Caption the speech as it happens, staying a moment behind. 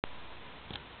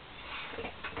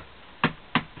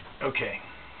Okay.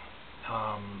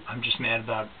 I'm just mad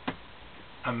about.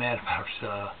 I'm mad about.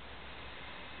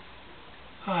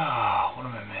 What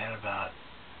am I mad about?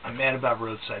 I'm mad about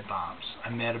roadside bombs.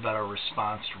 I'm mad about our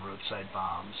response to roadside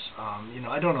bombs.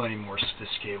 I don't know any more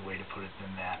sophisticated way to put it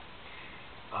than that.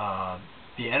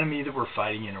 The enemy that we're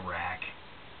fighting in Iraq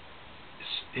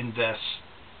invests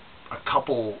a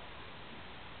couple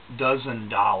dozen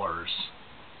dollars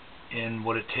in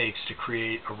what it takes to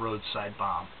create a roadside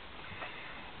bomb.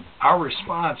 Our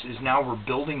response is now we're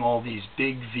building all these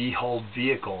big V-hulled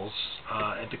vehicles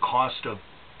at the cost of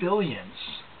billions,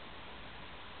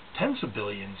 tens of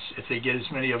billions, if they get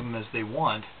as many of them as they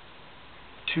want,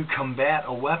 to combat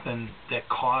a weapon that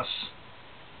costs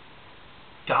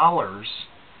dollars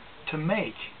to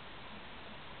make.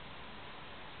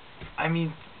 I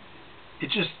mean,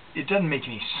 it doesn't make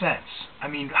any sense. I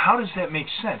mean, how does that make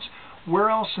sense? Where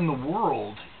else in the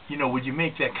world, would you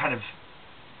make that kind of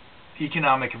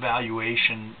economic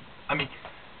evaluation? I mean,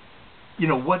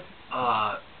 what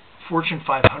Fortune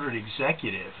 500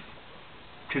 executive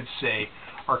could say,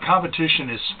 our competition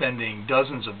is spending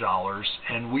dozens of dollars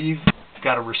and we've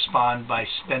got to respond by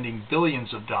spending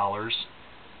billions of dollars,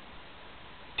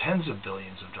 tens of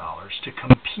billions of dollars, to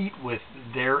compete with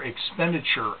their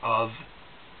expenditure of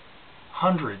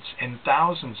hundreds and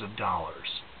thousands of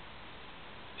dollars.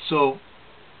 So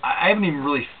I haven't even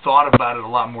really thought about it a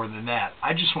lot more than that.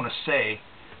 I just want to say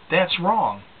that's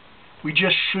wrong. We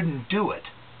just shouldn't do it.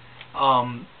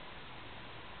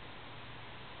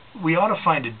 We ought to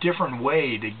find a different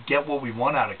way to get what we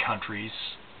want out of countries,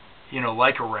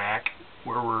 like Iraq,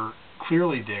 where we're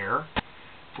clearly there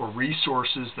for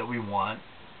resources that we want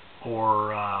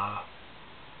or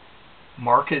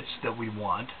markets that we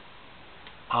want.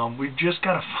 We've just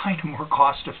got to find a more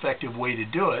cost-effective way to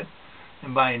do it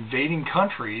than by invading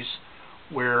countries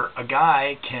where a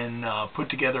guy can put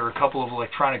together a couple of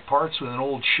electronic parts with an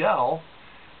old shell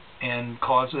and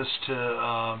cause us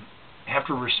to have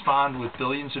to respond with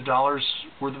billions of dollars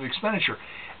worth of expenditure.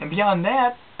 And beyond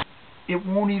that, it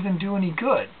won't even do any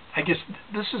good. I guess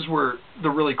this is where the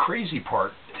really crazy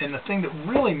part, and the thing that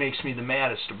really makes me the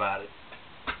maddest about it,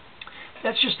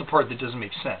 that's just the part that doesn't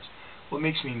make sense. What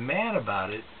makes me mad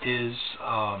about it is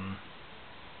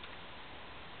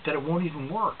that it won't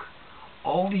even work.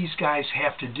 All these guys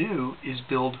have to do is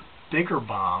build bigger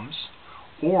bombs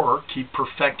or keep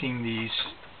perfecting these,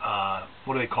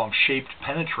 what do they call them, shaped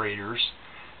penetrators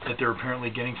that they're apparently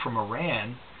getting from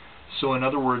Iran. So in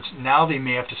other words, now they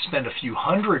may have to spend a few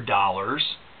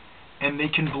 $100s and they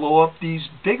can blow up these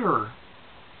bigger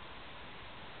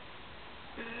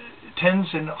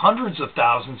tens and hundreds of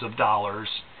thousands of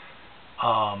dollars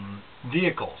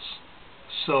vehicles.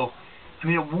 So, I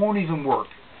mean, it won't even work.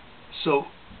 So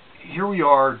here we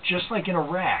are, just like in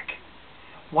Iraq.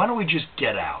 Why don't we just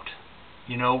get out?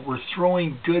 We're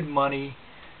throwing good money,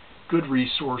 good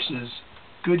resources,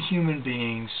 good human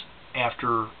beings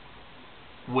after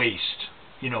waste,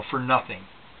 for nothing.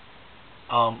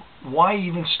 Why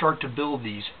even start to build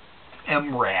these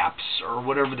MRAPs or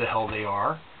whatever the hell they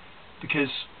are? Because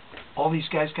all these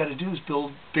guys got to do is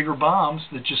build bigger bombs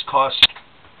that just cost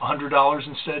 $100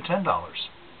 instead of $10.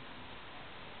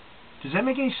 Does that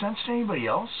make any sense to anybody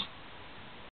else?